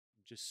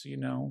just so you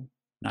know,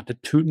 not to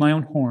toot my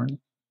own horn.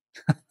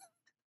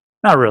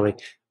 Not really,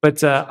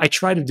 but I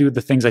try to do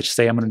the things I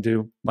say I'm going to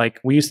do. Like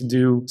we used to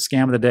do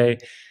scam of the day,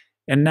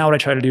 and now what I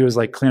try to do is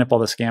like clean up all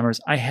the scammers.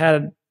 I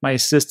had my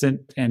assistant,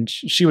 and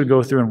she would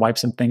go through and wipe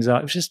some things out.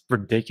 It was just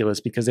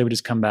ridiculous because they would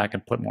just come back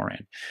and put more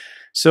in.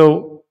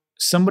 So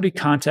somebody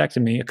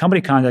contacted me, a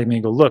company contacted me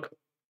and go, look,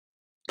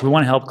 we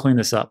want to help clean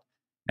this up.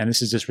 And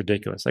this is just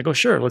ridiculous. I go,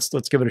 sure, let's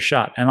give it a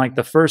shot. And like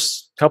the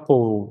first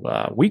couple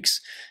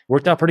weeks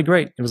worked out pretty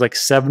great. It was like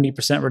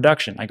 70%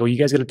 reduction. I go, you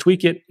guys got to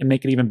tweak it and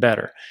make it even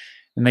better.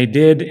 And they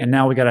did, and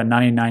now we got a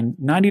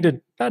 90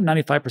 to about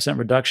 95%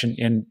 reduction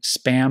in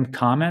spam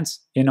comments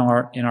in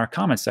our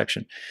comment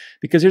section.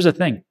 Because here's the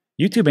thing,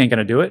 YouTube ain't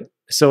gonna do it,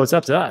 so it's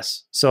up to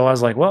us. So I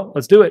was like, well,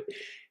 let's do it.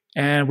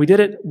 And we did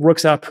it,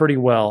 works out pretty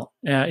well.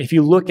 If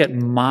you look at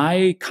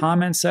my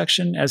comment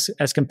section as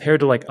compared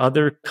to like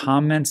other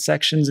comment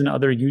sections in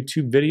other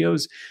YouTube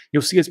videos,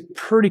 you'll see it's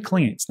pretty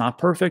clean. It's not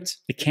perfect,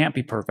 it can't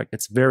be perfect.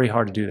 It's very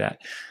hard to do that.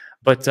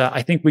 But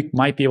I think we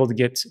might be able to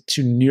get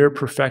to near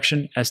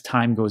perfection as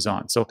time goes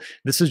on. So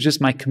this is just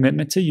my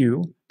commitment to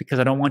you, because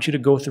I don't want you to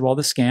go through all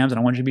the scams. I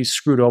don't want you to be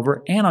screwed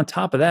over. And on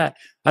top of that,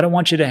 I don't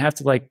want you to have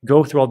to like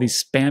go through all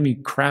these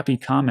spammy, crappy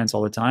comments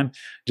all the time.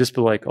 Just be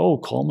like, oh,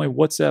 call my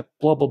WhatsApp,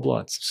 blah, blah, blah.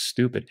 It's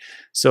stupid.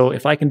 So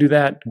if I can do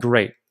that,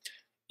 great.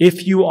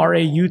 If you are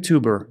a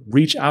YouTuber,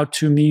 reach out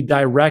to me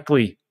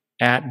directly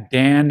at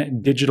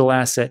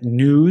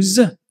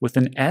dandigitalassetnews with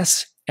an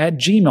S at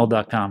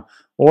gmail.com.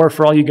 Or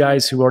for all you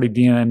guys who already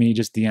DM me,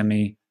 just DM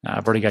me.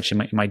 I've already got you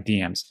in my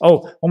DMs. Oh,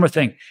 one more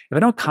thing. If I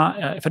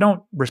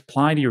don't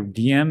reply to your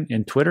DM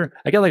in Twitter,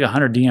 I get like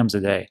 100 DMs a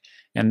day,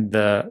 and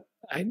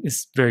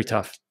it's very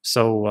tough.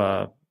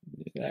 So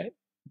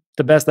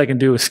the best I can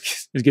do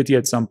is get to you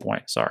at some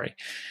point. Sorry.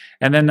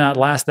 And then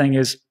last thing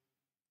is,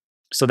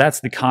 so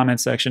that's the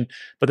comment section.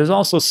 But there's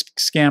also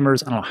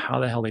scammers. I don't know how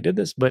the hell they did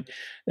this, but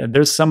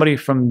there's somebody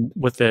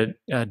with the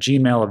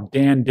Gmail of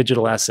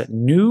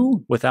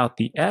dandigitalassetnew without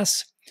the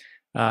S.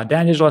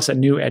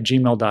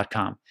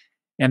 dandigitalassetnew@gmail.com.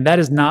 And that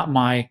is not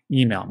my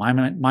email.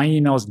 My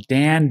email is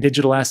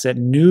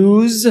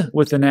dandigitalassetnews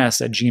with an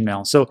S at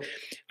Gmail. So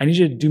I need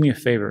you to do me a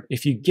favor.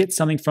 If you get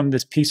something from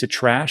this piece of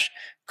trash,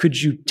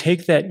 could you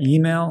take that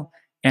email,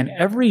 and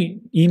every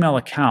email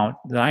account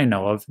that I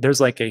know of, there's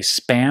like a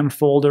spam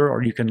folder,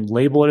 or you can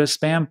label it as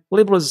spam.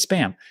 Label it as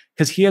spam,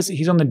 because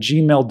he's on the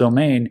Gmail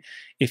domain.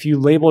 If you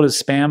label it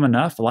as spam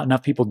enough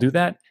people do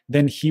that,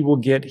 then he will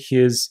get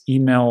his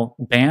email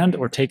banned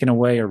or taken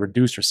away or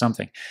reduced or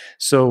something.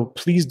 So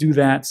please do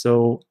that,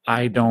 so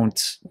I don't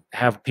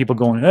have people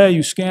going, hey,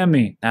 you scam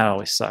me. That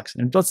always sucks.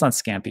 And let's not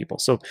scam people.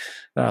 So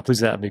please,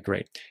 that would be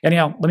great.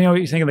 Anyhow, let me know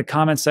what you think in the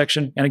comments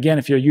section. And again,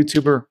 if you're a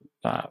YouTuber,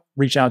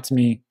 reach out to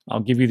me.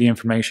 I'll give you the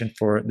information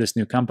for this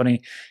new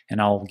company,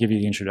 and I'll give you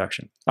the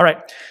introduction. All right,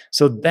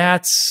 so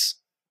that's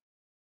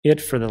it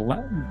for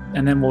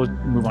and then we'll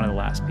move on to the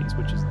last piece,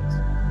 which is this.